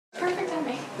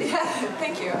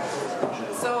Thank you.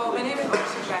 So my name is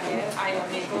Orsi. I am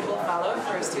a global fellow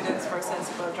for Students for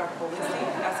Sensible Drug Policy,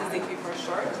 SSDP for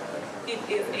short. It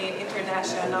is an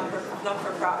international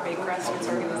non-for-profit grassroots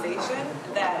organization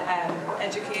that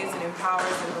educates and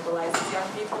empowers and mobilizes young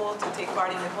people to take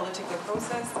part in the political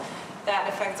process that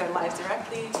affects their lives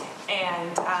directly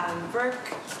and work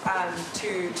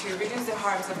to reduce the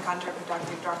harms of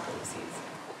counterproductive drug policies.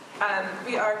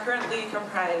 We are currently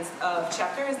comprised of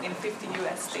chapters in 50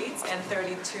 US states and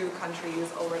 32 countries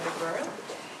over the world.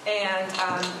 And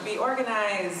we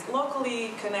organize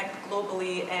locally, connect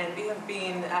globally, and we have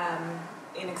been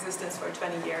in existence for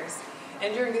 20 years.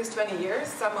 And during these 20 years,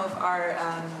 some of our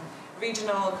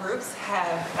regional groups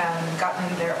have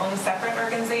gotten their own separate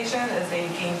organization as they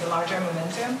gained a larger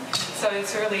momentum. So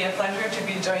it's really a pleasure to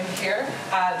be joined here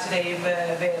today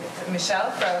with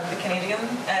Michelle from the Canadian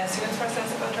Students for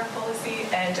Sensible Drug Policy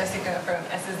and Jessica from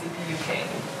SSDP UK.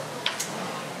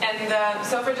 And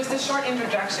so for just a short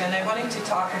introduction, I wanted to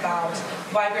talk about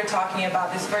why we're talking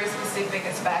about this very specific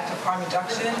aspect of harm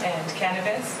reduction and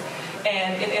cannabis.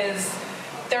 And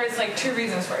there is like two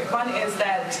reasons for it. One is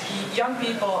that young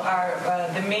people are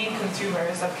the main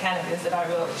consumers of cannabis that I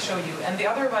will show you. And the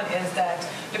other one is that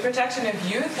the protection of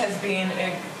youth has been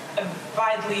a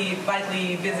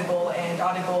widely visible and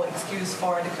audible excuse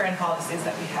for the current policies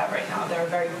that we have right now. They're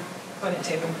very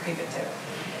punitive and prohibitive.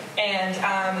 And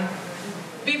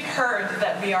we've heard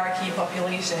that we are a key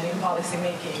population in policy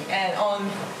making. And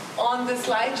on the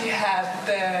slide you have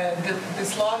the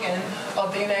slogan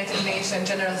of the United Nations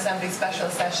General Assembly Special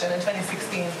Session in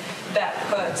 2016 that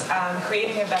put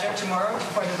creating a better tomorrow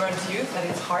for the world's youth at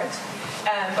its heart.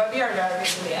 But we are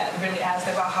really asked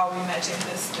about how we imagine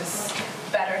this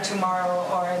better tomorrow,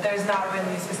 or there's not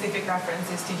really specific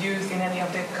references to youth in any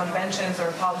of the conventions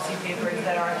or policy papers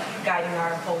that are guiding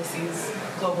our policies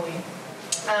globally.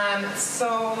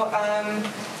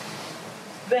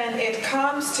 When it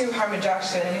comes to harm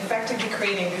reduction and effectively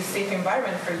creating this safe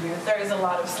environment for youth, there is a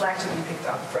lot of slack to be picked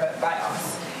up by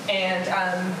us.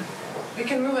 And we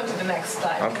can move on to the next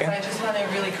slide, okay. Because I just want to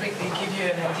really quickly give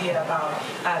you an idea about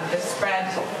the spread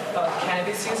of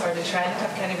cannabis use, or the trend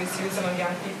of cannabis use among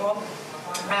young people.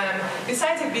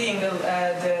 Besides it being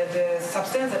the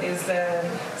substance that is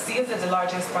seized at the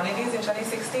largest quantities in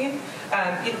 2016,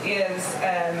 it is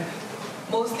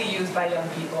mostly used by young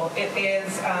people. It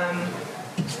is,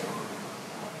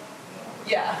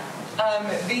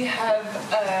 we have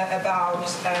about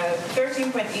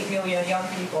 13.8 million young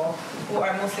people who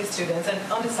are mostly students. And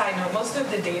on the side note, most of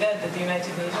the data that the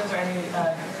United Nations or any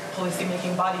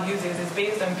policy-making body uses is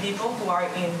based on people who are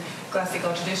in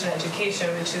classical traditional education,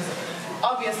 which is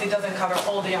obviously doesn't cover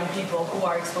all the young people who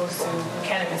are exposed to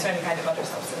cannabis or any kind of other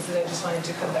substances. I just wanted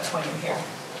to put that point in here.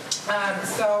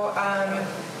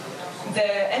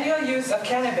 The annual use of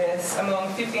cannabis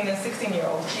among 15 and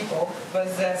 16-year-old people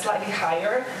was slightly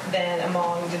higher than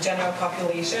among the general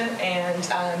population, and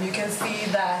you can see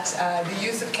that the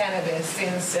use of cannabis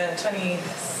since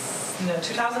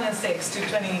 2006 to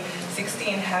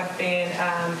 2016 have been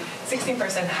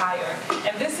 16% higher.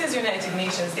 And this is United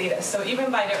Nations data, so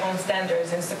even by their own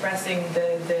standards in suppressing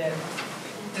the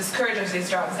scourge of these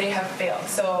drugs, they have failed.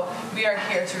 So we are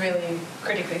here to really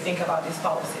critically think about these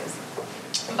policies.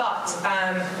 But,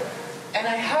 and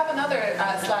I have another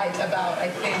slide about, I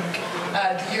think,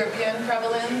 the European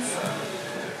prevalence.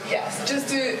 Yes, just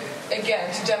to,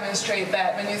 again, to demonstrate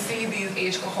that when you see these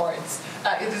age cohorts,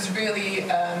 it is really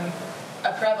a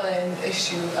prevalent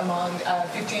issue among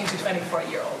 15 to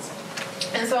 24-year-olds.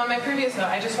 And so on my previous note,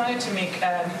 I just wanted to make,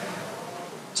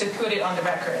 to put it on the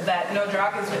record that no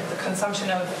drug is with the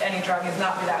consumption of any drug is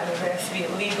not without any risk, be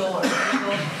it legal or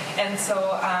illegal. And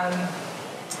so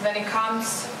when it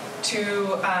comes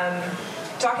to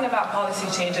talking about policy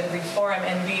change and reform,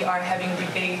 and we are having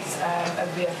debates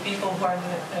with people who are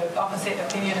the opposite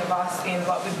opinion of us in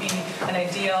what would be an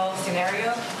ideal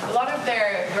scenario, a lot of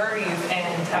their worries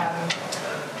and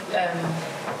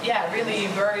really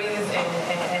worries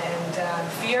and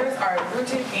fears are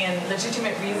rooted in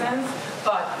legitimate reasons,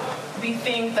 but we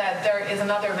think that there is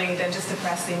another way than just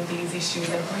suppressing these issues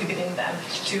and prohibiting them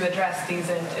to address these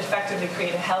and effectively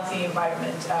create a healthy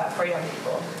environment for young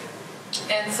people.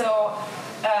 And so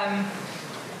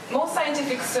most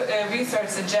scientific research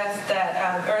suggests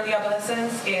that early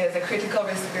adolescence is a critical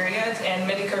risk period, and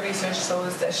medical research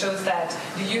shows that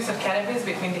the use of cannabis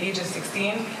between the age of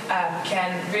 16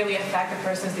 can really affect a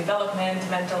person's development,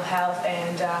 mental health,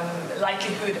 and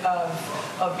likelihood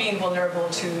of being vulnerable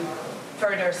to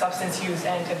further substance use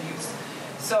and abuse.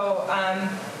 So, I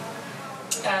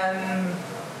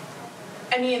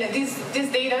mean, this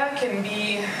data can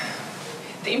be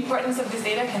the importance of this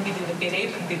data can be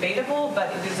debatable,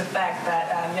 but it is a fact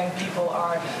that young people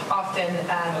are often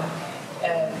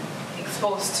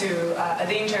exposed to a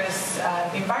dangerous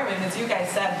environment. As you guys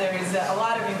said, there is a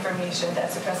lot of information that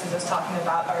suppressors is talking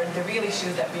about are the real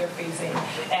issues that we are facing,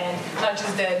 and not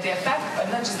just the effect,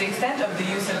 not just the extent of the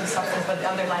use of the substance, but the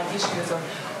underlying issues of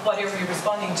what are we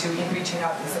responding to in reaching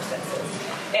out these substances.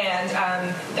 And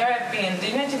the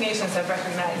United Nations have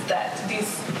recognized that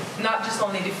these not just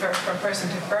only differ from person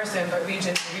to person, but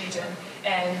region to region.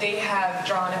 And they have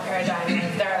drawn a paradigm.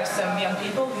 There are some young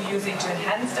people who use it to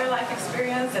enhance their life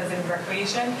experience, as in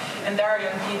recreation, and there are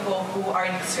young people who are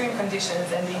in extreme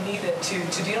conditions and they need it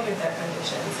to deal with their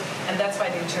conditions. And that's why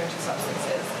they turn to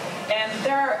substances. And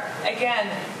there are, again,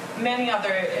 many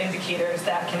other indicators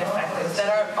that can affect this that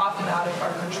are often out of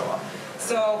our control.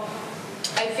 So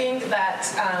I think that,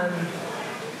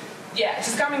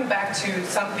 just coming back to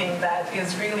something that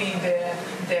is really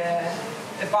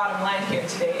the bottom line here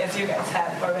today, as you guys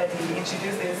have already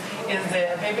introduced this, is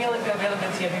the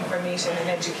availability of information and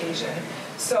education.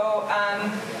 So,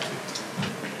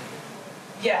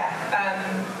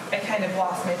 I kind of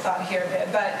lost my thought here a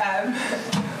bit,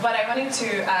 but I wanted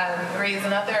to raise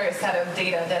another set of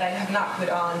data that I have not put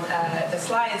on the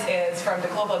slides is from the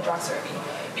Global Drug Survey.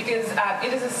 Because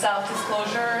it is a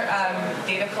self-disclosure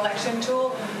data collection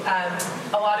tool.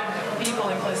 A lot of people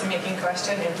in policymaking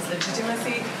question its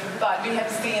legitimacy, but we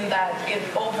have seen that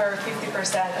over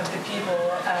 50% of the people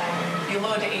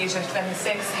below the age of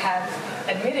 26 have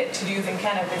admitted to using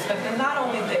cannabis. But not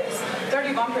only this,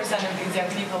 31% of these young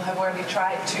people have already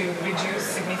tried to reduce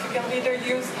significantly their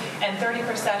use, and 30%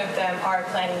 of them are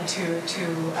planning to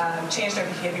change their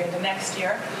behavior in the next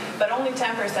year. But only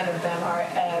 10% of them are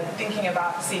thinking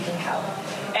about seeking help.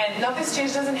 And now this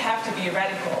change doesn't have to be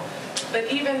radical,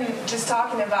 but even just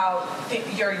talking about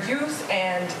your use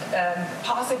and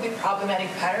possibly problematic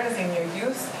patterns in your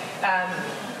use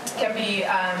can be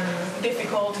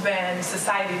difficult when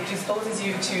society disposes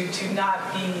you to not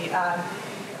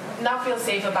feel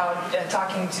safe about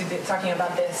talking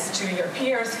about this to your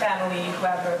peers, family,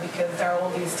 whoever, because there are all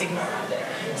these stigma around it.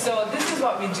 So this is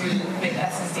what we do with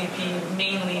SSDP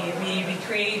mainly. We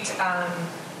create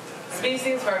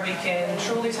spaces where we can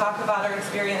truly talk about our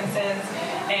experiences,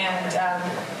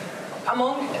 and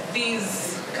among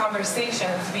these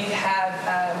conversations, we have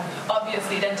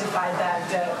obviously identified that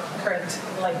the current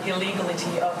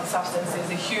illegality of the substance is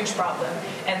a huge problem,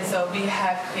 and so we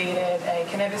have created a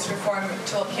cannabis reform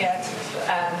toolkit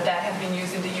that has been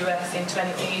used in the U.S. in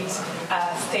 28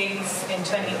 states in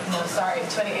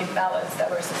 28 ballots that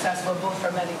were successful both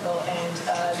for medical and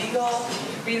legal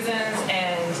reasons,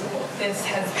 and this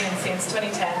has been since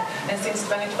 2010, and since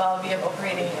 2012 we are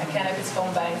operating a cannabis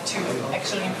phone bank to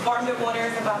actually inform the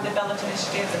voters about the ballot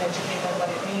initiatives and educate them what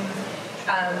it means.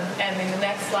 And in the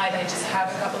next slide, I just have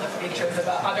a couple of pictures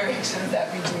about other actions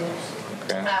that we do.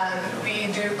 Okay.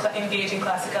 We do engage in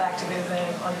classical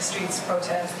activism on the streets,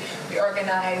 protest. We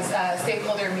organize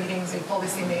stakeholder meetings with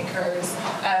policymakers.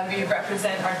 We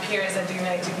represent our peers at the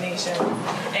United Nations.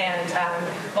 And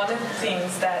one of the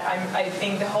things that I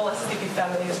think the whole SSDP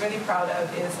family is really proud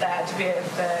of is that with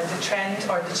the trend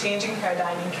or the changing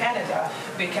paradigm in Canada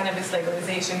with cannabis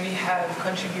legalization, we have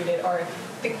contributed, or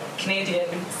the Canadian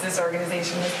this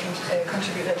organization has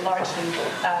contributed largely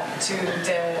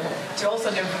to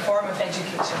also the reform of education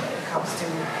when it comes to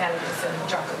cannabis and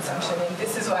drug consumption. And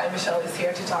this is why Michelle is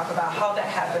here to talk about how that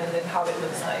happened and how it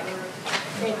looks like.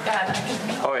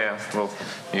 Oh yeah, well,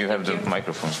 you have the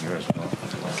microphone here as well.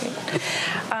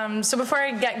 Okay. So before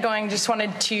I get going, just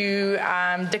wanted to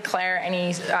declare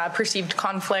any perceived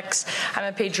conflicts. I'm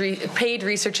a paid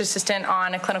research assistant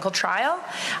on a clinical trial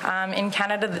in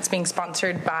Canada that's being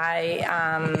sponsored by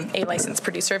a licensed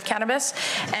producer of cannabis.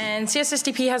 And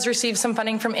CSSDP has received some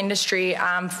funding from industry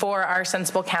for our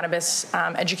Sensible Cannabis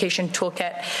education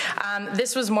toolkit.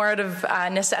 This was more out of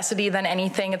necessity than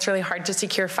anything. It's really hard to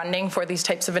secure funding for these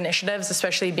types of initiatives,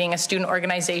 especially being a student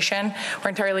organization. We're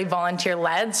entirely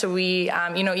volunteer-led, so we,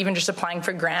 even just applying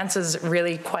for grants is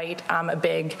really quite a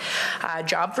big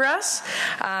job for us.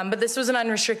 But this was an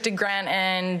unrestricted grant,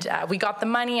 and we got the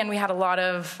money, and we had a lot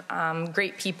of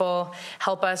great people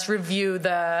help us review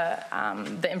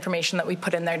the information that we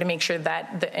put in there to make sure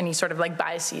that any sort of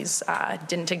biases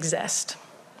didn't exist.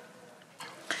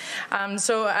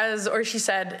 So as Orsi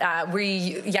said,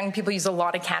 young people use a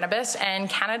lot of cannabis, and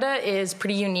Canada is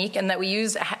pretty unique in that we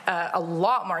use a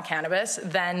lot more cannabis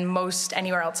than most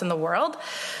anywhere else in the world.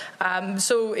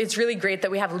 So it's really great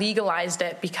that we have legalized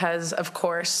it because, of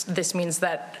course, this means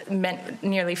that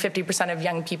nearly 50% of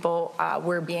young people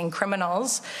were being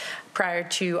criminals prior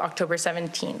to October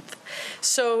 17th.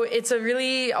 So it's a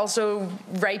really also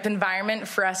ripe environment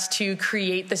for us to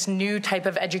create this new type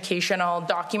of educational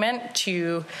document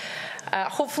to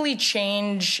hopefully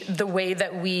change the way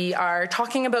that we are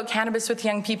talking about cannabis with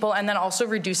young people, and then also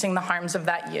reducing the harms of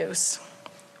that use.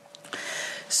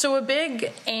 So a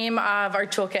big aim of our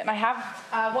toolkit, and I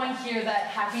have one here that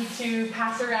happy to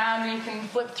pass around, and you can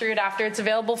flip through it after. It's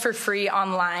available for free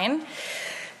online.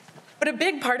 But a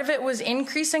big part of it was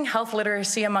increasing health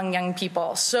literacy among young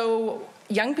people. So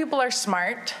young people are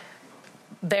smart.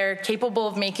 They're capable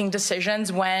of making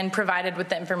decisions when provided with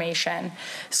the information.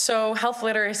 So health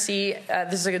literacy,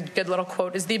 this is a good little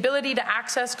quote, is the ability to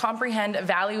access, comprehend,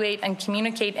 evaluate, and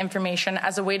communicate information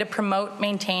as a way to promote,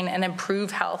 maintain, and improve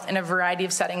health in a variety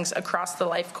of settings across the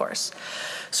life course.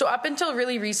 So up until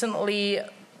really recently,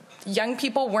 young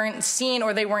people weren't seen,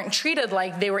 or they weren't treated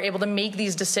like they were able to make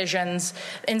these decisions.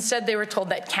 Instead, they were told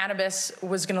that cannabis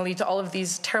was going to lead to all of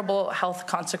these terrible health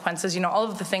consequences, you know, all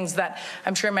of the things that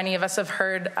I'm sure many of us have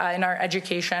heard in our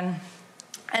education.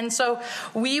 And so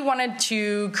we wanted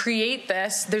to create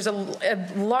this. There's a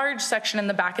large section in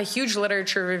the back, a huge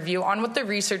literature review on what the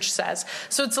research says.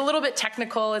 So it's a little bit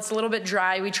technical, it's a little bit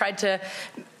dry. We tried to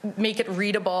make it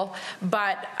readable,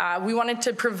 but we wanted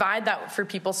to provide that for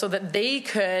people so that they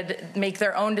could make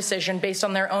their own decision based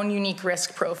on their own unique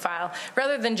risk profile.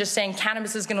 Rather than just saying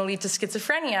cannabis is going to lead to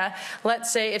schizophrenia,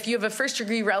 let's say if you have a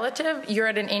first-degree relative, you're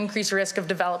at an increased risk of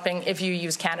developing if you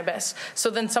use cannabis.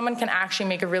 So then someone can actually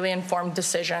make a really informed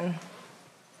decision.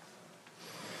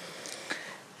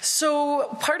 So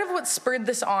part of what spurred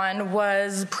this on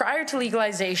was prior to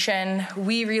legalization,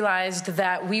 we realized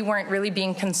that we weren't really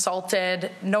being consulted.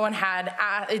 No one had,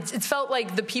 it felt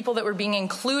like the people that were being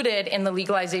included in the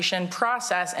legalization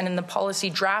process and in the policy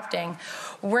drafting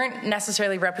weren't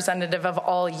necessarily representative of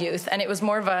all youth. And it was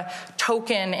more of a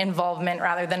token involvement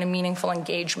rather than a meaningful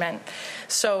engagement.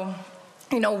 So,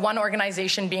 you know, one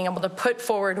organization being able to put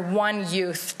forward one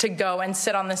youth to go and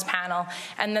sit on this panel,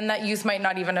 and then that youth might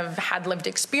not even have had lived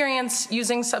experience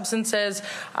using substances,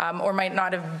 or might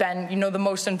not have been, you know, the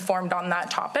most informed on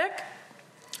that topic,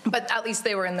 but at least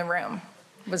they were in the room,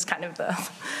 was kind of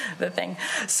the thing.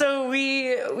 So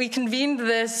we convened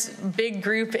this big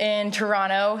group in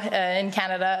Toronto, in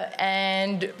Canada,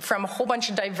 and from a whole bunch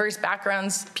of diverse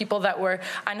backgrounds, people that were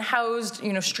unhoused,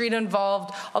 you know, street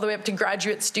involved, all the way up to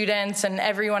graduate students and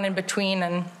everyone in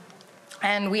between.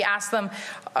 And we asked them,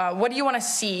 what do you want to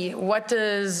see?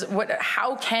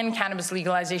 How can cannabis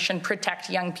legalization protect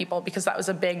young people? Because that was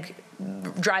a big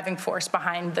driving force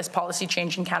behind this policy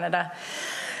change in Canada.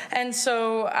 And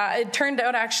so it turned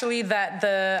out actually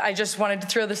that I just wanted to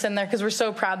throw this in there because we're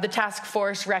so proud. The task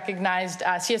force recognized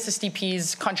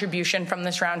CSSDP's contribution from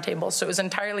this roundtable. So it was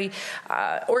entirely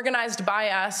organized by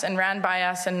us and ran by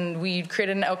us, and we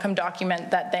created an outcome document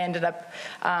that they ended up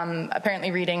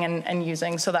apparently reading and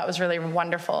using. So that was really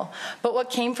wonderful. But what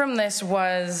came from this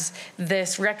was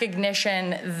this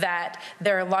recognition that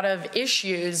there are a lot of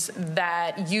issues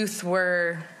that youth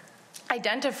were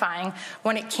identifying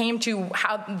when it came to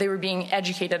how they were being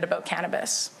educated about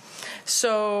cannabis.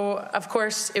 So, of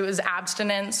course, it was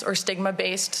abstinence or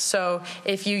stigma-based. So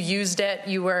if you used it,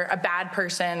 you were a bad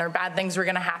person or bad things were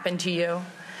going to happen to you.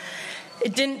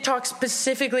 It didn't talk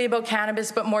specifically about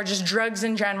cannabis, but more just drugs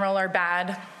in general are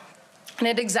bad. And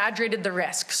it exaggerated the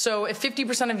risk. So if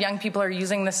 50% of young people are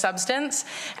using this substance,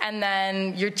 and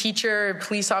then your teacher,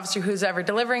 police officer, who's ever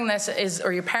delivering this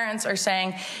or your parents are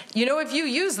saying, you know, if you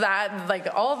use that, like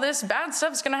all this bad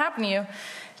stuff's gonna happen to you,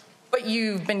 but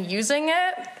you've been using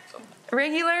it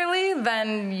regularly,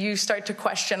 then you start to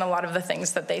question a lot of the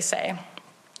things that they say.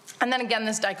 And then again,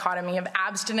 this dichotomy of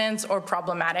abstinence or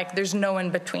problematic, there's no in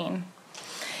between.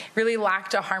 Really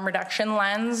lacked a harm reduction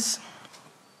lens.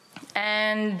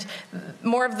 And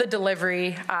more of the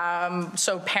delivery,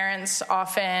 so parents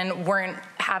often weren't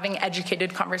having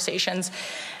educated conversations.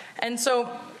 And so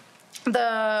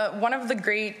one of the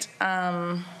great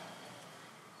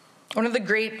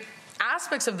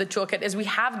aspects of the toolkit is we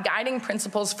have guiding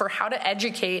principles for how to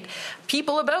educate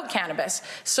people about cannabis.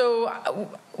 So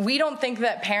we don't think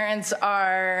that parents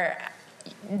are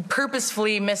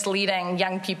purposefully misleading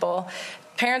young people.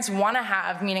 Parents want to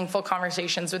have meaningful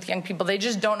conversations with young people. They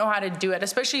just don't know how to do it,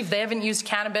 especially if they haven't used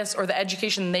cannabis or the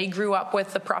education they grew up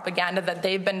with, the propaganda that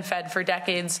they've been fed for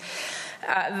decades.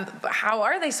 How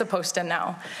are they supposed to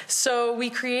know? So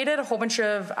we created a whole bunch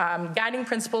of guiding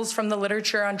principles from the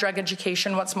literature on drug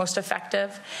education, what's most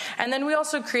effective. And then we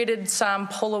also created some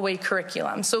pull-away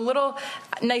curriculum. So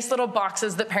nice little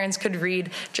boxes that parents could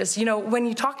read. Just, when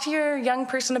you talk to your young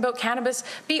person about cannabis,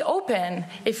 be open.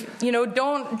 If,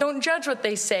 don't judge what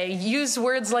they say. Use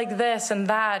words like this and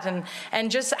that,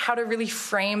 and just how to really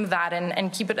frame that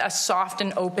and keep it a soft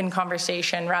and open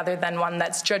conversation rather than one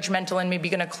that's judgmental and maybe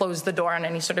going to close the door on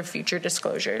any sort of future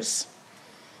disclosures.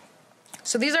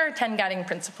 So these are our 10 guiding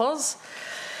principles.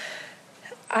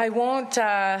 I won't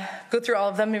go through all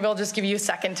of them. Maybe I'll just give you a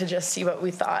second to just see what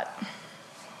we thought.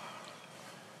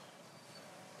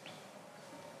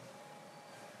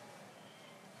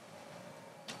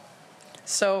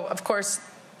 So, of course,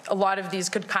 a lot of these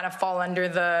could kind of fall under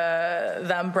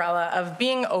the umbrella of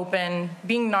being open,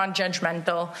 being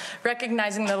non-judgmental,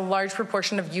 recognizing that a large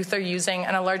proportion of youth are using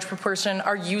and a large proportion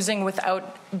are using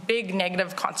without big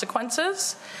negative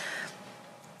consequences.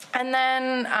 And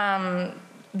then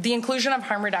the inclusion of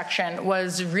harm reduction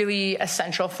was really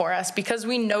essential for us because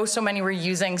we know so many were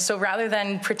using. So rather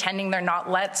than pretending they're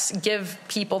not, let's give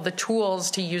people the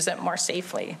tools to use it more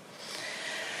safely.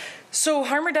 So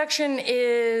harm reduction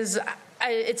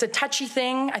it's a touchy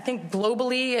thing. I think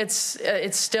globally it's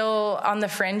still on the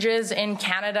fringes. In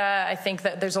Canada, I think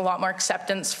that there's a lot more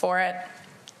acceptance for it.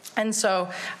 And so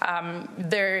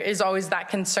there is always that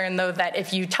concern, though, that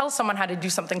if you tell someone how to do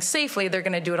something safely, they're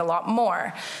going to do it a lot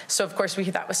more. So, of course, we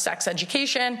do that with sex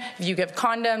education. If you give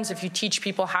condoms, if you teach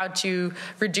people how to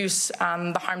reduce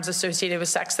the harms associated with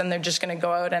sex, then they're just going to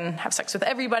go out and have sex with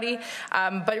everybody.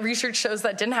 But research shows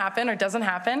that didn't happen or doesn't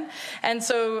happen. And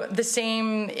so the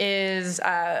same is,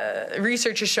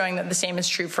 research is showing that the same is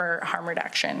true for harm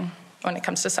reduction when it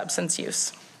comes to substance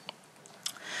use.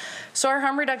 So our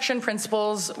harm reduction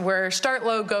principles were start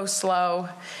low, go slow,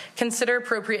 consider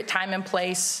appropriate time and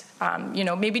place.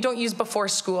 Maybe don't use before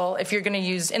school if you're going to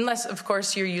use, unless, of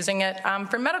course, you're using it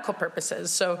for medical purposes.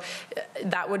 So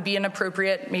that would be an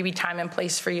appropriate maybe time and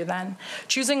place for you then.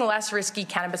 Choosing less risky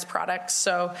cannabis products.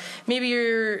 So maybe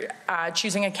you're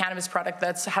choosing a cannabis product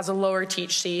that has a lower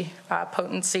THC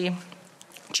potency.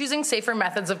 Choosing safer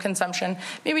methods of consumption.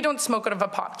 Maybe don't smoke out of a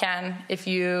pop can if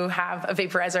you have a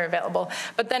vaporizer available,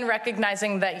 but then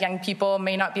recognizing that young people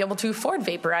may not be able to afford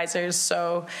vaporizers.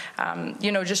 So,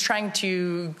 just trying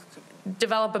to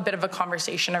develop a bit of a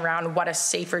conversation around what a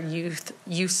safer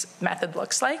use method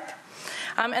looks like.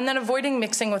 And then avoiding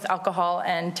mixing with alcohol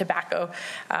and tobacco.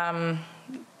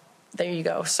 There you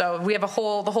go. So we have the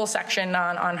whole section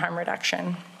on harm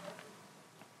reduction.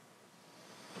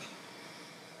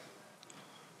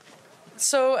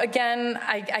 So again,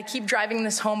 I keep driving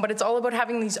this home, but it's all about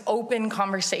having these open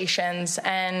conversations,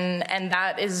 and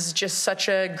that is just such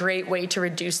a great way to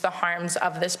reduce the harms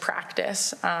of this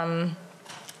practice.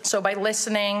 So by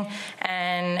listening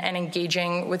and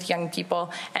engaging with young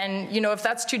people. And, if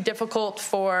that's too difficult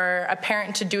for a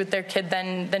parent to do with their kid,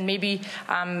 then maybe,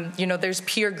 there's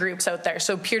peer groups out there.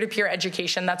 So peer-to-peer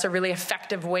education, that's a really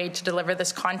effective way to deliver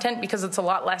this content because it's a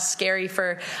lot less scary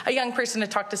for a young person to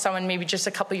talk to someone maybe just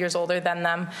a couple years older than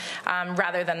them,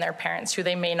 rather than their parents, who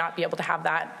they may not be able to have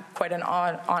that quite an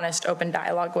honest, open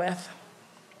dialogue with.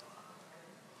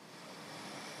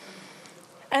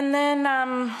 And then,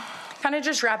 kind of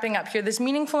just wrapping up here, this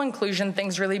meaningful inclusion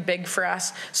thing's really big for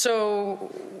us.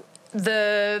 So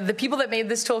the people that made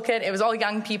this toolkit, it was all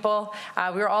young people.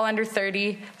 We were all under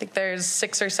 30. I think there's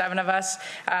 6 or 7 of us.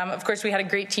 Of course, we had a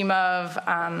great team of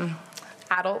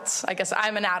adults. I guess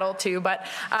I'm an adult too, but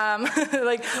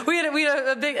we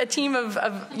had a team of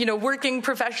working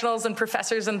professionals and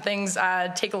professors and things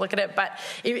take a look at it. But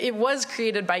it was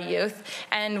created by youth,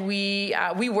 and we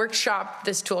workshopped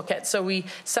this toolkit. So we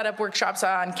set up workshops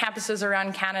on campuses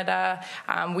around Canada.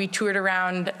 We toured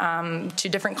around to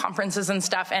different conferences and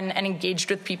stuff, and engaged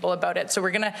with people about it. So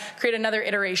we're going to create another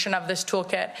iteration of this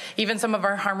toolkit. Even some of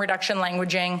our harm reduction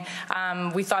languaging,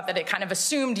 we thought that it kind of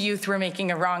assumed youth were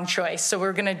making a wrong choice. So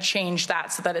we're going to change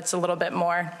that so that it's a little bit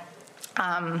more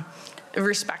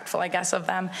respectful, I guess, of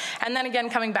them. And then again,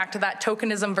 coming back to that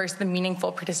tokenism versus the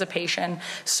meaningful participation.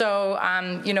 So,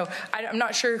 I'm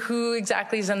not sure who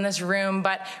exactly is in this room,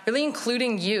 but really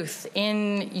including youth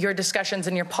in your discussions,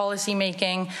 in your policy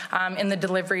making, in the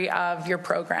delivery of your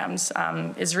programs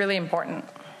is really important.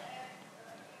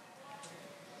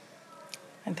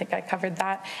 I think I covered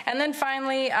that. And then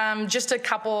finally, just a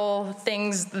couple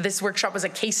things. This workshop was a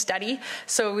case study,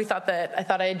 so I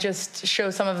thought I'd just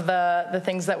show some of the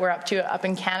things that we're up to up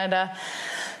in Canada.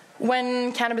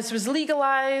 When cannabis was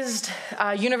legalized,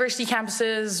 university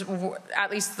campuses, at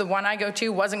least the one I go to,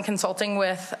 wasn't consulting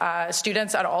with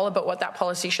students at all about what that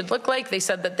policy should look like. They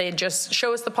said that they'd just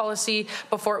show us the policy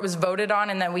before it was voted on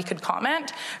and then we could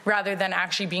comment, rather than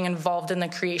actually being involved in the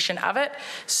creation of it.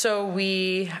 So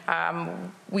we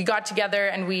got together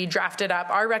and we drafted up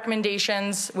our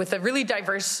recommendations with a really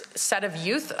diverse set of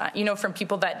youth, from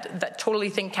people that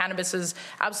totally think cannabis is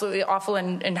absolutely awful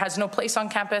and has no place on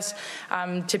campus,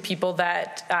 to people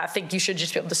that think you should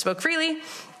just be able to smoke freely.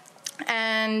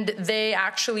 And they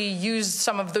actually used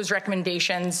some of those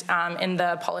recommendations in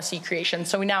the policy creation.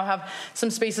 So we now have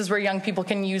some spaces where young people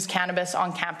can use cannabis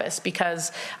on campus,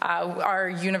 because our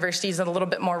university is a little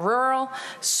bit more rural.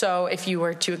 So if you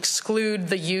were to exclude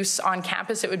the use on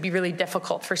campus, it would be really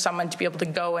difficult for someone to be able to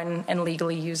go and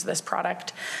legally use this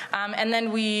product. And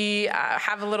then we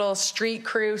have a little street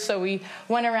crew. So we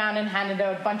went around and handed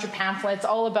out a bunch of pamphlets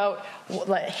all about,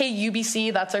 hey,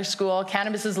 UBC, that's our school.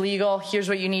 Cannabis is legal. Here's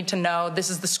what you need to know. This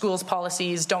is the school's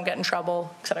policies. Don't get in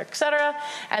trouble, et cetera, et cetera.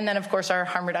 And then, of course, our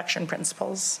harm reduction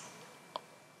principles.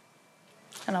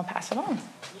 And I'll pass it on.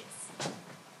 Yes.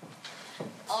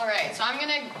 All right, so I'm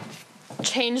going to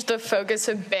change the focus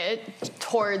a bit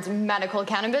towards medical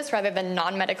cannabis rather than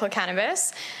non-medical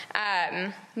cannabis.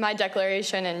 My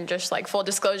declaration, and just like full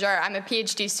disclosure, I'm a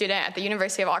PhD student at the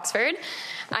University of Oxford.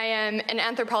 I am an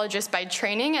anthropologist by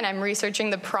training, and I'm researching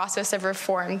the process of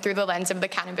reform through the lens of the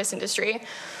cannabis industry.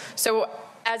 So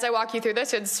as I walk you through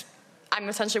this, I'm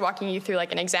essentially walking you through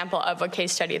like an example of a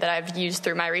case study that I've used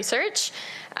through my research.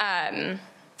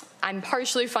 I'm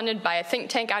partially funded by a think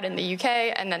tank out in the UK,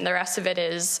 and then the rest of it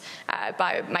is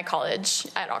by my college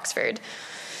at Oxford.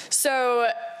 So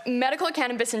medical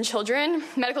cannabis in children.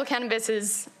 Medical cannabis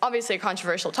is obviously a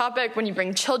controversial topic. When you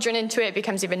bring children into it, it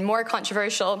becomes even more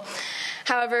controversial.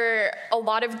 However, a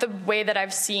lot of the way that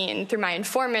I've seen through my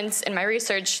informants in my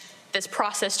research, this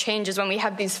process changes when we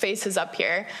have these faces up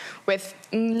here with,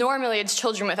 normally it's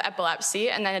children with epilepsy,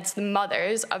 and then it's the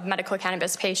mothers of medical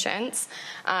cannabis patients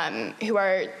who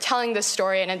are telling this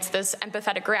story, and it's this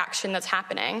empathetic reaction that's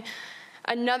happening.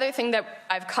 Another thing that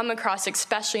I've come across,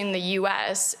 especially in the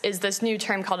US, is this new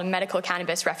term called a medical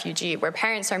cannabis refugee, where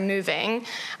parents are moving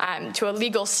to a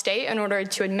legal state in order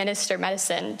to administer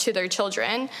medicine to their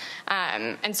children.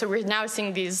 And so we're now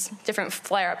seeing these different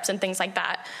flare-ups and things like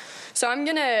that. So I'm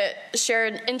going to share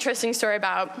an interesting story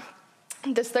about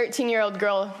this 13-year-old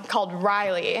girl called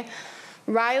Riley.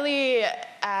 Riley,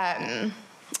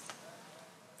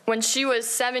 when she was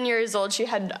 7 years old, she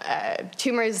had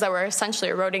tumors that were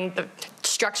essentially eroding the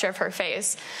structure of her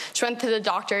face. She went to the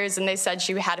doctors, and they said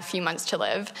she had a few months to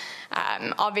live.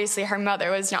 Obviously, her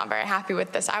mother was not very happy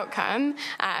with this outcome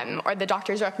or the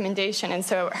doctor's recommendation, and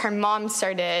so her mom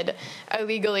started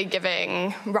illegally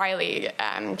giving Riley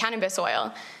cannabis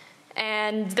oil.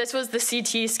 And this was the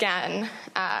CT scan,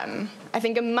 I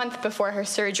think a month before her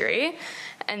surgery.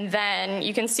 And then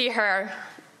you can see her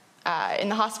in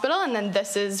the hospital, and then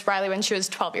this is Riley when she was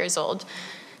 12 years old.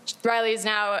 Riley is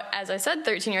now, as I said,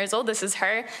 13 years old. This is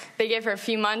her. They gave her a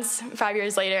few months, 5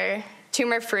 years later,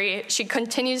 tumor-free. She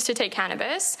continues to take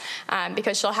cannabis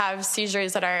because she'll have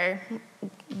seizures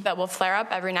that will flare up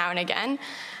every now and again.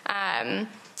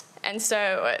 And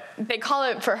so they call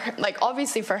it, for her, like,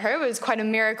 obviously for her, it was quite a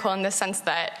miracle in the sense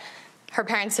that her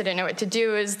parents didn't know what to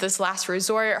do. It was this last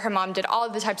resort. Her mom did all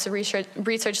of the types of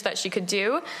research that she could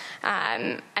do,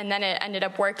 and then it ended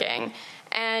up working.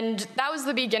 And that was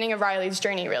the beginning of Riley's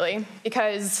journey, really,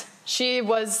 because she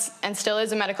was and still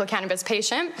is a medical cannabis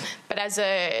patient, but as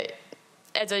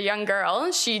a young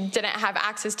girl, she didn't have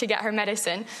access to get her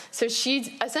medicine. So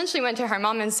she essentially went to her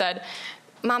mom and said,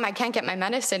 Mom, I can't get my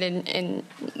medicine in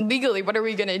legally. What are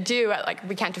we going to do? Like,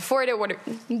 we can't afford it.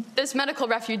 This medical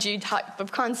refugee type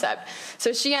of concept.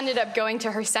 So she ended up going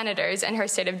to her senators in her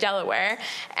state of Delaware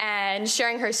and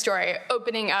sharing her story,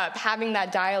 opening up, having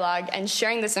that dialogue, and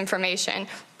sharing this information,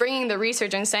 bringing the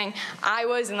research and saying, I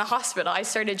was in the hospital. I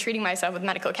started treating myself with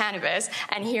medical cannabis,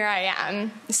 and here I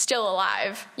am, still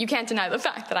alive. You can't deny the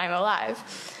fact that I'm alive.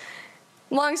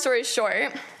 Long story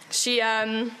short,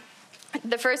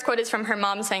 the first quote is from her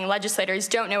mom saying, legislators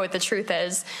don't know what the truth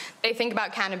is. They think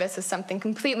about cannabis as something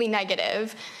completely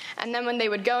negative. And then when they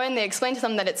would go in, they explained to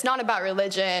them that it's not about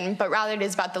religion, but rather it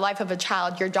is about the life of a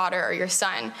child, your daughter or your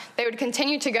son. They would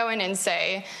continue to go in and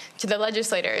say to the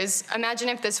legislators, imagine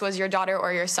if this was your daughter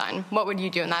or your son. What would you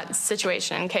do in that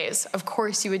situation in case? Of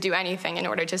course you would do anything in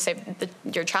order to save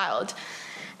your child.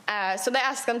 So they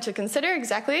asked them to consider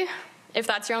exactly If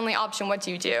that's your only option, what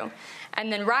do you do?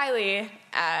 And then Riley,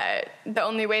 the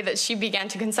only way that she began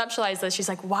to conceptualize this, she's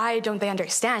like, why don't they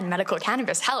understand medical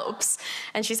cannabis helps?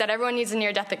 And she said, everyone needs a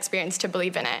near-death experience to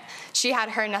believe in it. She had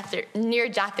her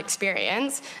near-death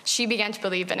experience. She began to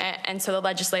believe in it, and so the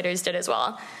legislators did as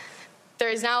well. There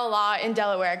is now a law in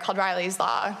Delaware called Riley's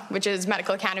Law, which is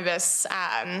medical cannabis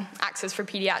access for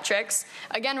pediatrics.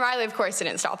 Again, Riley, of course,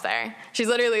 didn't stop there. She's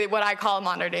literally what I call a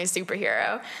modern-day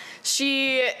superhero.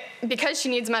 Because she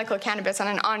needs medical cannabis on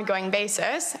an ongoing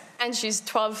basis, and she's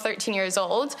 12, 13 years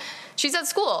old, she's at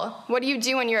school. What do you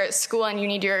do when you're at school and you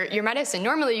need your medicine?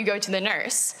 Normally, you go to the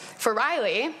nurse. For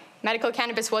Riley, medical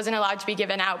cannabis wasn't allowed to be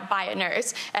given out by a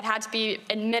nurse. It had to be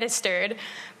administered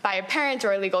by a parent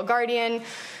or a legal guardian.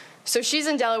 So she's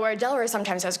in Delaware. Delaware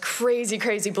sometimes has crazy,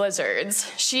 crazy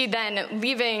blizzards. She then,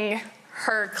 leaving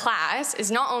her class, is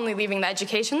not only leaving the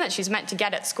education that she's meant to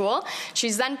get at school,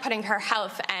 she's then putting her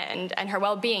health and her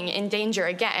well-being in danger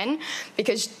again,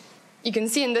 because you can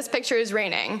see in this picture is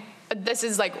raining, but this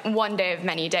is like one day of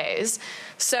many days.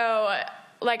 So,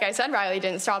 like I said, Riley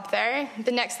didn't stop there.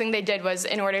 The next thing they did was,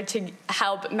 in order to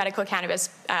help medical cannabis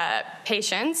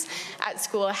patients at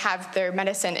school have their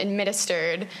medicine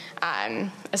administered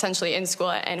essentially in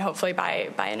school and hopefully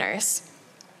by a nurse.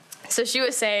 So she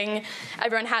was saying,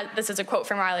 this is a quote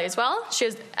from Riley as well, she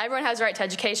was, everyone has a right to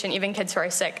education, even kids who are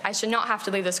sick. I should not have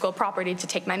to leave the school property to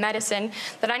take my medicine,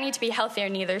 that I need to be healthier,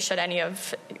 neither should any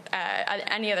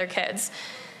other kids.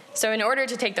 So in order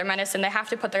to take their medicine, they have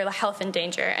to put their health in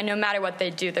danger, and no matter what they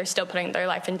do, they're still putting their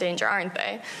life in danger, aren't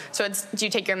they? So it's, do you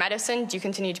take your medicine, do you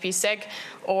continue to be sick,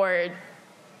 or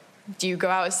do you go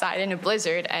outside in a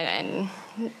blizzard and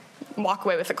walk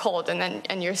away with a cold,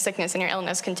 and your sickness and your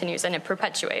illness continues and it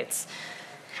perpetuates?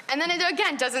 And then it,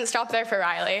 again, doesn't stop there for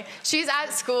Riley. She's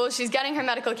at school, she's getting her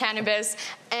medical cannabis,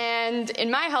 and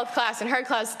in my health class, in her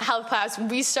health class,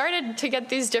 we started to get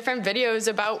these different videos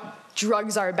about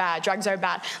drugs are bad,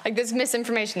 like this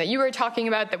misinformation that you were talking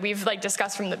about that we've like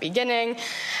discussed from the beginning.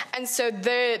 And so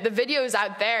the videos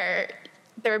out there,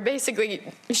 they were basically,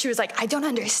 she was like, I don't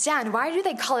understand. Why do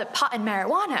they call it pot and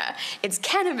marijuana? It's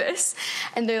cannabis.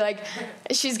 And they're like,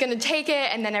 she's going to take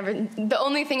it, and then the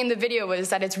only thing in the video was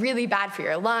that it's really bad for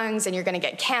your lungs, and you're going to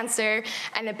get cancer,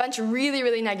 and a bunch of really,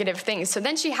 really negative things. So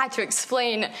then she had to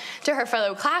explain to her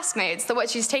fellow classmates that what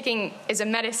she's taking is a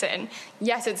medicine.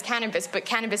 Yes, it's cannabis, but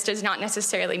cannabis does not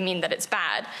necessarily mean that it's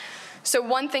bad. So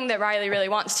one thing that Riley really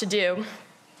wants to do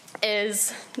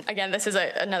is, again, this is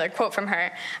another quote from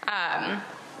her.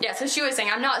 So she was saying,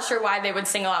 I'm not sure why they would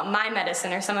single out my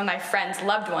medicine or some of my friends'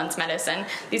 loved ones' medicine.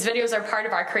 These videos are part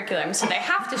of our curriculum, so they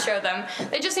have to show them.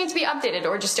 They just need to be updated,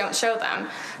 or just don't show them.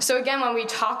 So again, when we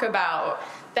talk about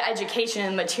the education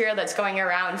and material that's going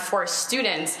around for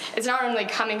students, it's not only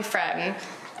coming from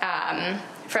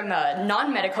a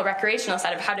non-medical recreational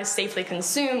side of how to safely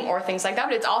consume or things like that,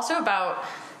 but it's also about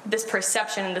this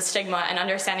perception and the stigma and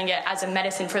understanding it as a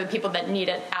medicine for the people that need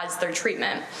it as their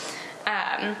treatment.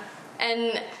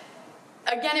 And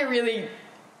again, it really,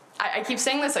 I keep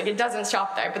saying this, like, it doesn't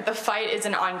stop there, but the fight is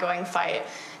an ongoing fight.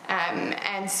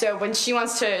 And so when she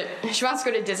wants to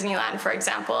go to Disneyland, for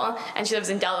example, and she lives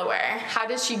in Delaware, how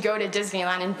does she go to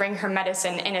Disneyland and bring her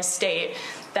medicine in a state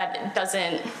that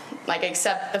doesn't like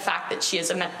accept the fact that she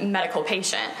is a medical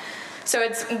patient? So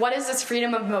it's, what is this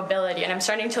freedom of mobility? And I'm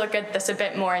starting to look at this a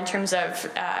bit more in terms of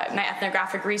my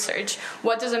ethnographic research.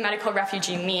 What does a medical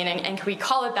refugee mean, and can we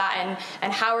call it that?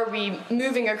 And how are we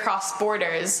moving across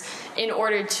borders in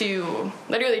order to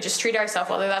literally just treat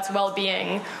ourselves, whether that's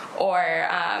well-being or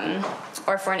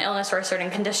for an illness or a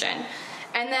certain condition?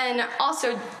 And then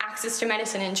also access to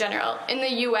medicine in general. In the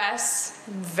US,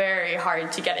 very hard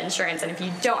to get insurance, and if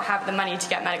you don't have the money to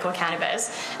get medical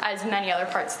cannabis, as many other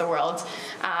parts of the world,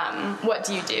 what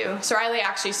do you do? So Riley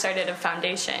actually started a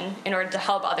foundation in order to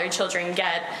help other children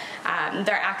get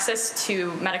their access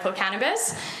to medical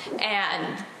cannabis,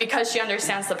 and because she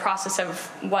understands the process of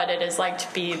what it is like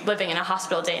to be living in a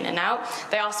hospital day in and out,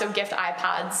 they also gift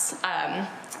iPads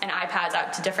and iPads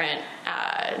out to different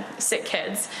sick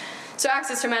kids. So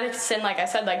access to medicine, like I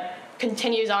said, like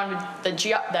continues on with the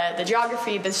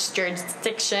geography, this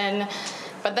jurisdiction,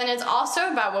 but then it's also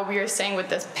about what we were saying with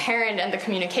this parent and the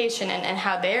communication and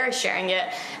how they are sharing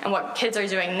it and what kids are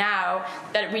doing now,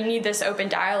 that we need this open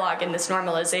dialogue and this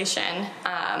normalization.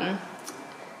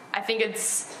 I think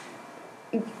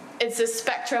it's a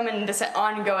spectrum and this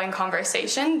ongoing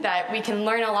conversation that we can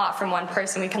learn a lot from one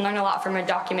person, we can learn a lot from a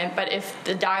document, but if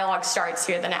the dialogue starts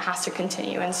here, then it has to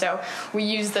continue. And so we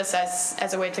use this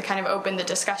as a way to kind of open the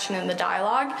discussion and the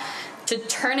dialogue, to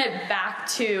turn it back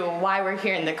to why we're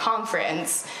here in the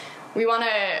conference. we want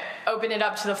to open it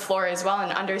up to the floor as well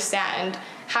and understand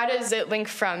how does it link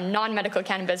from non-medical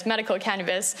cannabis, medical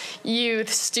cannabis,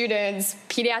 youth, students,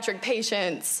 pediatric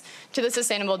patients to the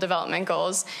Sustainable Development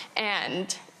Goals,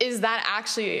 and is that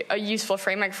actually a useful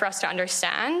framework for us to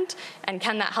understand, and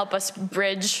can that help us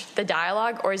bridge the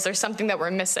dialogue, or is there something that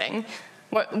we're missing?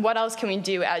 What else can we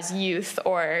do as youth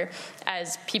or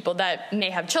as people that may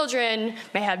have children,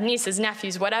 may have nieces,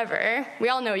 nephews, whatever? We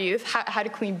all know youth. How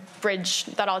can we bridge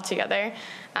that all together?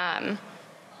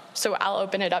 So I'll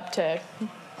open it up to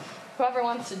whoever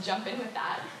wants to jump in with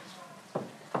that.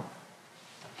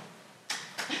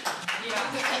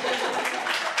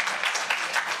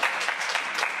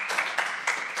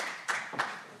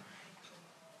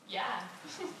 Yeah.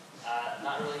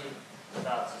 Not really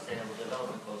about sustainable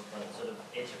development goals, but sort of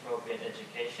age-appropriate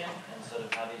education, and sort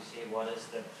of how do you see what is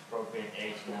the appropriate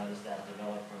age and how does that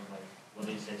develop from, like, what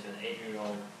do you say to an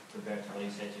 8-year-old compared to what do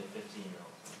you say to a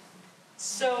 15-year-old?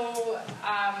 So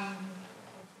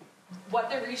what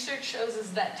the research shows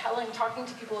is that talking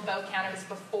to people about cannabis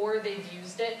before they've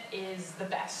used it is the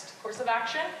best course of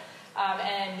action.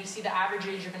 And we see the average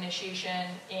age of initiation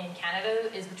in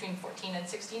Canada is between 14 and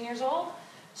 16 years old.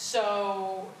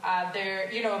 So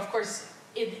of course,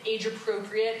 age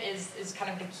appropriate is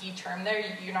kind of the key term there.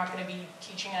 You're not going to be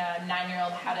teaching a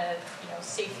 9-year-old how to,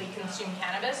 safely consume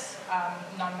cannabis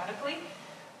non-medically,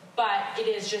 but it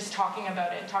is just talking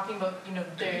about it,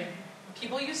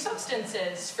 people use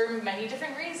substances for many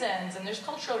different reasons, and there's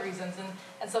cultural reasons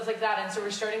and stuff like that. And so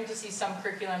we're starting to see some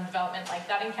curriculum development like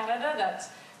that in Canada that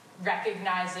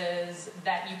recognizes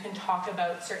that you can talk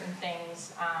about certain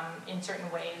things in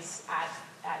certain ways at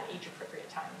age-appropriate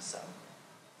times. So,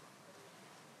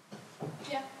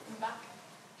 yeah, I'm back.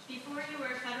 Before you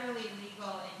were federally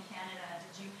legal in Canada,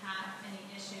 did you have any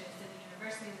issues? Did the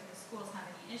universities or the schools have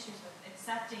any issues with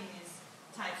accepting these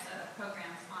types of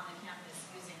programs on the campus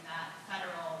using that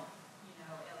federal,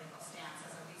 illegal stance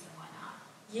as a reason why not?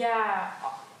 Yeah,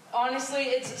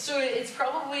 honestly, it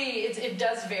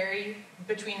does vary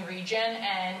between region,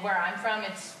 and where I'm from,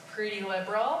 it's pretty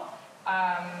liberal.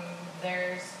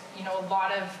 There's a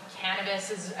lot of cannabis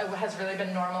has really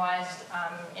been normalized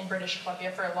in British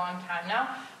Columbia for a long time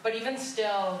now. But even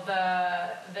still,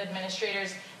 the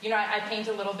administrators, I paint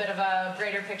a little bit of a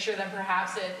brighter picture than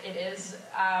perhaps it is.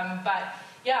 But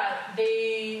yeah,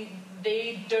 they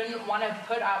didn't want to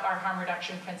put up our harm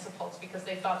reduction principles because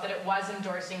they thought that it was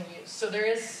endorsing use. So there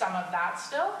is some of that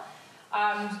still.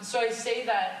 So I say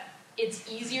that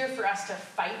it's easier for us to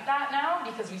fight that now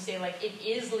because we say, it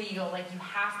is legal, you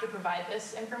have to provide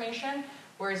this information,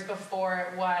 whereas before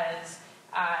it was,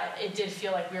 it did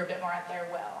feel like we were a bit more at their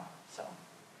will, so.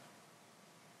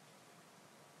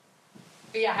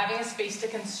 But yeah, having a space to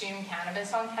consume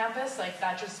cannabis on campus,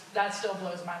 that still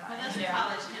blows my mind. Well, that's a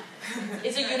college campus.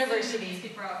 It's a university.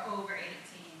 People are over 18,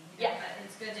 yeah. But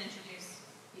it's good to introduce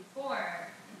before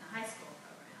in the high school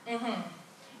program. Mm-hmm.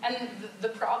 And the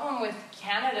problem with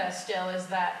Canada still is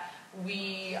that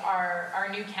our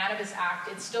new Cannabis Act,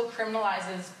 it still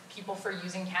criminalizes people for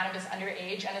using cannabis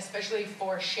underage, and especially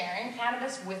for sharing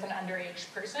cannabis with an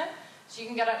underage person. So you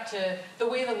can get up to, the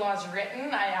way the law's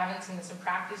written, I haven't seen this in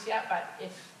practice yet, but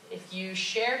if you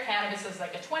share cannabis as a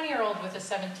 20-year-old with a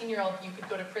 17-year-old, you could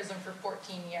go to prison for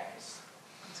 14 years.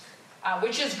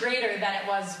 Which is greater than it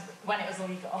was when it was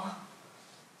legal.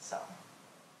 So.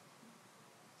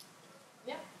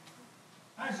 Yeah.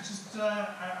 I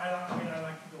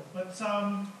like the bill, but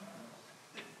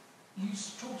you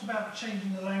talked about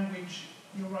changing the language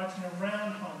you're writing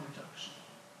around harm reduction.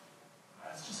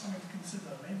 It's just something to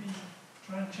consider. Maybe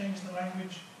try and change the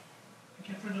language and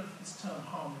get rid of this term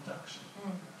harm reduction.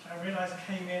 I realise it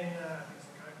came in, I think it's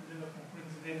the guy from Liverpool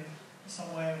brings it in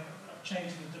some way of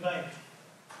changing the debate,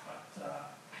 but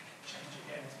I can change it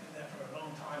again. It's been there for a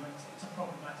long time. It's a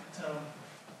problematic term.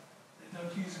 They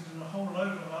don't use it in a whole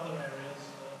load of other areas.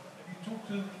 If you talk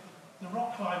to the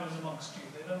rock climbers amongst you,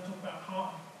 they don't talk about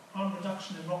harm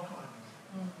reduction in rock climbing.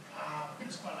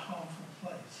 It's quite a harmful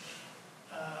place.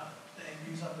 They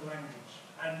use other language.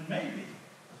 And maybe,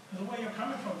 the way you're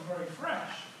coming from is very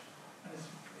fresh, and it's,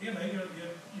 you're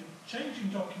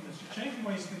changing documents, you're changing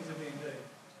ways things are being done.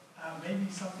 Maybe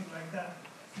something like that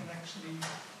can actually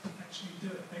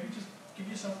do it. Maybe just give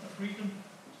yourself the freedom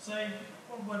to say,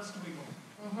 what words do we want?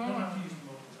 You don't have to use the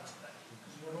models out there,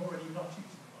 because you're already not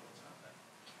using the models out there.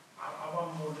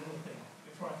 One more little thing,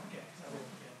 before I forget, because I will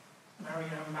forget.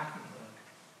 Marianne McIntyre,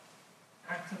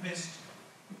 activist,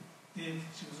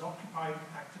 she was an Occupy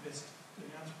activist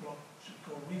doing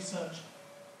anthropological research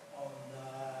on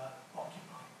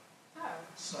Occupy.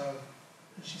 So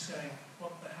she's saying,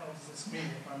 what the hell does this mean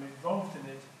if I'm involved in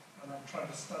it and I'm trying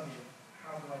to study it?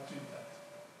 how do I do that?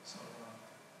 So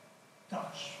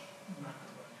Dutch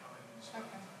method of how I use it.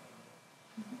 Okay.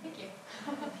 Thank you.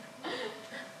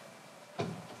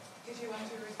 Did you want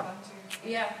to respond to?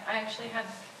 Yeah, I actually had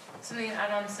something to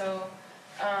add on. So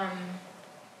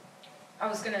I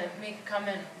was going to make a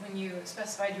comment when you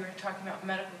specified you were talking about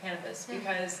medical cannabis,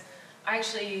 because I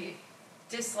actually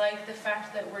dislike the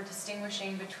fact that we're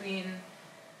distinguishing between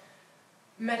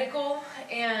medical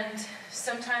and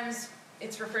sometimes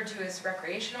it's referred to as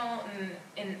recreational,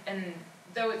 and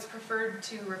though it's preferred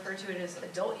to refer to it as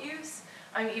adult use,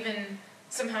 I'm even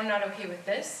somehow not okay with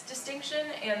this distinction,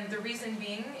 and the reason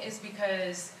being is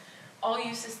because all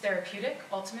use is therapeutic,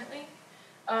 ultimately,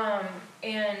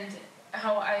 and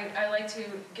how I like to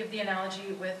give the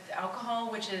analogy with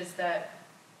alcohol, which is that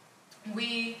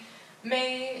we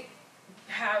may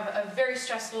have a very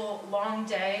stressful, long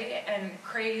day and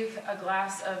crave a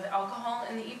glass of alcohol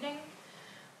in the evening,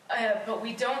 but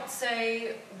we don't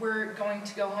say we're going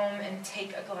to go home and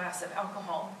take a glass of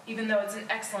alcohol, even though it's an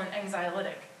excellent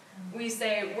anxiolytic. We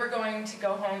say we're going to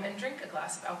go home and drink a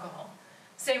glass of alcohol.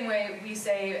 Same way we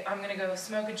say I'm going to go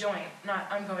smoke a joint, not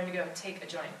I'm going to go take a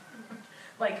joint.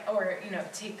 Like, or, you know,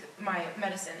 take my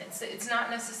medicine. It's not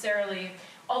necessarily,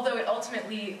 although it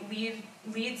ultimately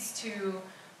leads to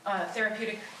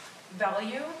therapeutic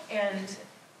value, and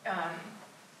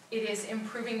it is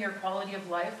improving your quality of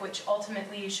life, which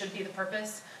ultimately should be the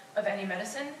purpose of any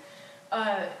medicine,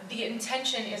 the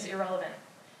intention is irrelevant.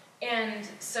 And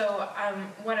so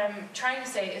what I'm trying to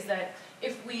say is that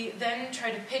if we then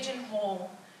try to pigeonhole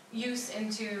use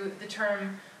into the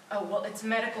term, well, it's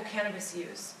medical cannabis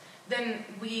use, then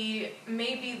we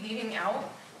may be leaving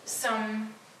out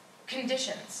some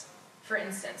conditions, for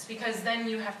instance, because then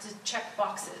you have to check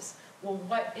boxes. Well,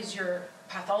 what is your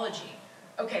pathology?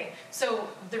 Okay, so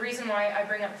the reason why I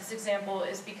bring up this example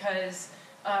is because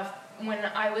when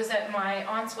I was at my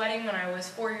aunt's wedding when I was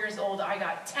 4 years old, I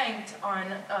got tanked on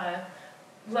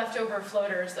leftover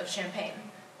floaters of champagne.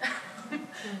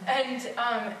 And,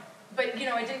 but, you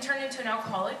know, I didn't turn into an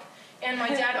alcoholic. And my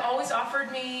dad always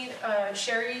offered me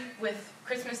sherry with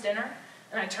Christmas dinner,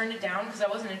 and I turned it down because I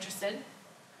wasn't interested.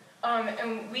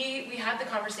 And we had the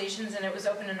conversations, and it was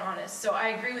open and honest. So I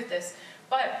agree with this.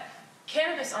 But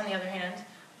cannabis, on the other hand,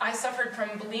 I suffered from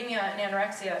bulimia and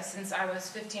anorexia since I was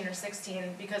 15 or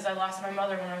 16 because I lost my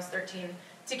mother when I was 13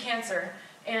 to cancer.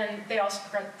 And they also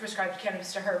prescribed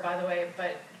cannabis to her, by the way,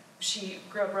 but she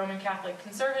grew up Roman Catholic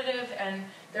conservative and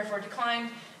therefore declined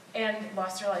and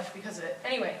lost her life because of it.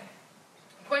 Anyway.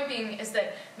 Point being is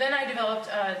that then I developed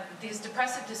these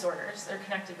depressive disorders. They're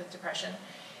connected with depression.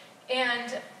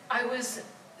 And I was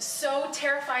so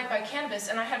terrified by cannabis,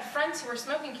 and I had friends who were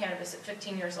smoking cannabis at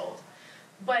 15 years old.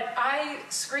 But I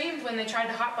screamed when they tried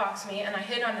to hotbox me, and I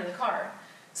hid under the car.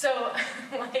 So,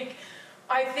 like,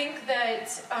 I think that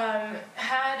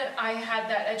had I had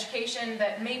that education,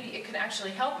 that maybe it could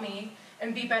actually help me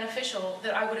and be beneficial,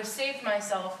 that I would have saved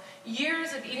myself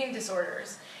years of eating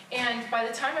disorders. And by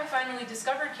the time I finally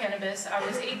discovered cannabis, I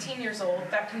was 18 years old.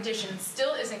 That condition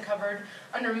still isn't covered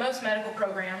under most medical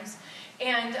programs.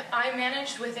 And I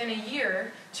managed within a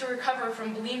year to recover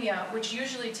from bulimia, which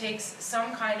usually takes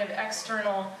some kind of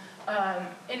external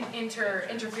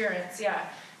interference, yeah.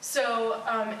 So,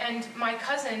 and my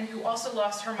cousin, who also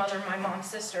lost her mother, my mom's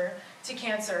sister, to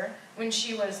cancer when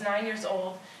she was 9 years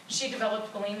old, she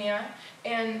developed bulimia.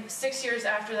 And 6 years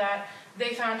after that,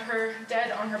 they found her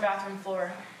dead on her bathroom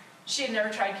floor. She had never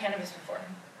tried cannabis before.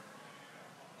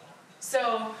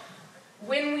 So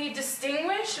when we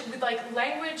distinguish with like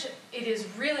language, it is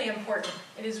really important.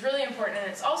 It is really important, and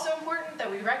it's also important that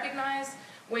we recognize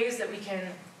ways that we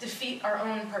can defeat our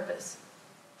own purpose.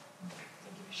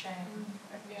 Thank you for sharing.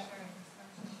 Yeah.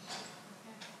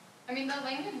 I mean, the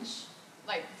language,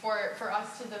 like for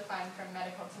us to define from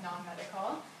medical to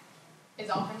non-medical, is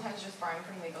oftentimes just borrowing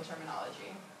from legal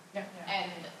terminology. Yeah.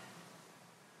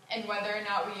 And whether or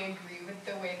not we agree with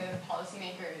the way the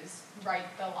policymakers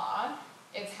write the law,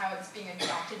 it's how it's being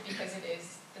adopted because it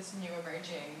is this new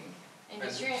emerging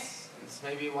industry. It's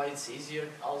maybe why it's easier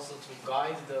also to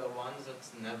guide the ones that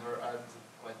never had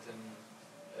quite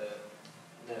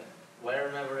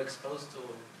were never exposed to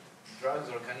drugs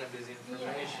or cannabis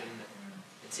information.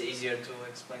 Yeah. It's easier to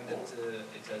explain that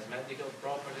it has medical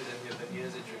properties and you can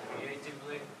use it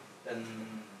recreatively than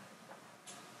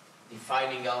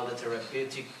defining all the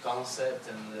therapeutic concept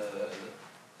and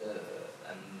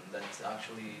that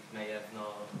actually may have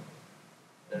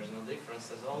there's no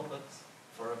difference at all, but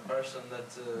for a person that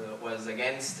was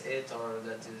against it or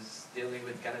that is dealing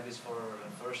with cannabis for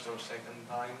the first or second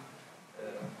time,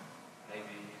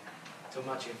 maybe too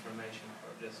much information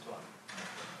for just one.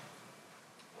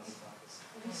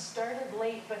 We started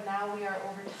late, but now we are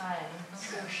over time.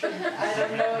 So I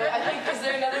don't know. I think, is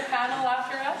there another panel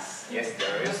after us? Yes,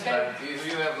 there is. Okay. But if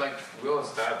you have like, we'll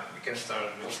catch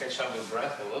up with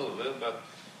breath a little bit, but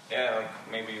yeah, like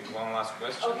maybe one last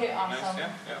question. Okay, awesome.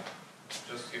 Yeah.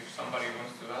 Just if somebody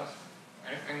wants to ask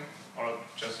anything or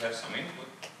just have some input,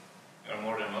 you're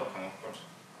more than welcome, of course.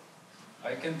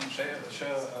 I can share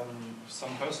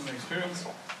some personal experience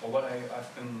or what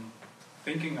I've been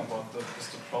thinking about is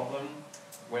the problem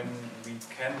when we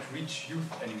can't reach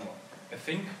youth anymore. I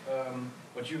think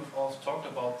what you've also talked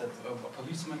about, that a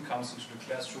policeman comes into the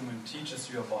classroom and teaches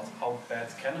you about how bad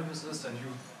cannabis is, and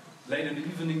you late in the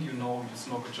evening you know you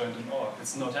smoke a joint and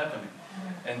it's not happening.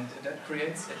 And that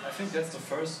creates, I think that's the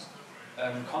first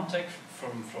contact for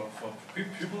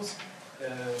pupils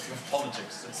with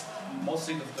politics. It's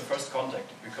mostly the first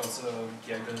contact, because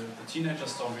the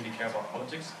teenagers don't really care about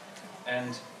politics,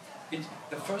 and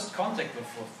the first contact with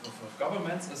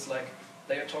governments is like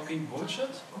they are talking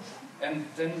bullshit, and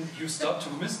then you start to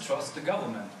mistrust the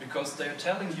government because they are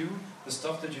telling you the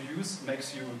stuff that you use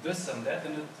makes you this and that,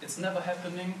 and it's never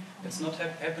happening. It's not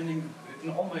happening in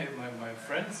all my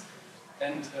friends,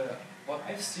 and what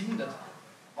I've seen that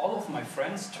all of my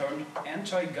friends turned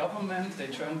anti-government. They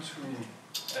turned to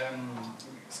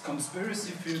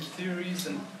conspiracy theories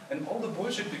and all the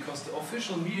bullshit, because the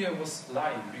official media was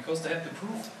lying, because they had the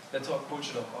proof. They talk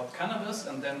bullshit about cannabis,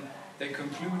 and then they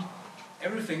conclude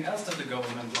everything else that the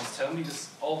government was telling me is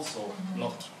also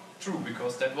not true,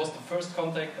 because that was the first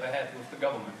contact I had with the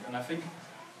government. And I think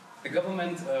the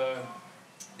government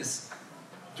is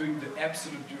doing the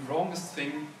absolutely wrongest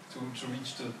thing to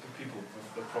reach the people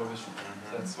with the prohibition.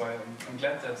 That's why I'm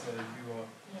glad that you are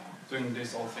doing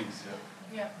these all things.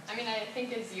 Yeah. I mean, I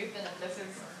think as youth, and this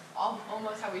is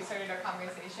almost how we started our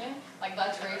conversation, like,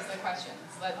 let's raise the questions.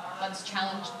 Let's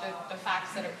challenge the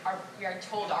facts that we are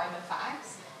told are the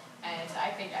facts. And I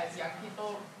think as young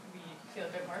people, we feel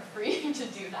a bit more free to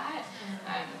do that.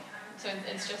 So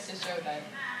it's just to show that,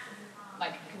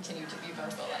 like, continue to be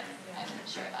vocal and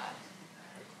share that.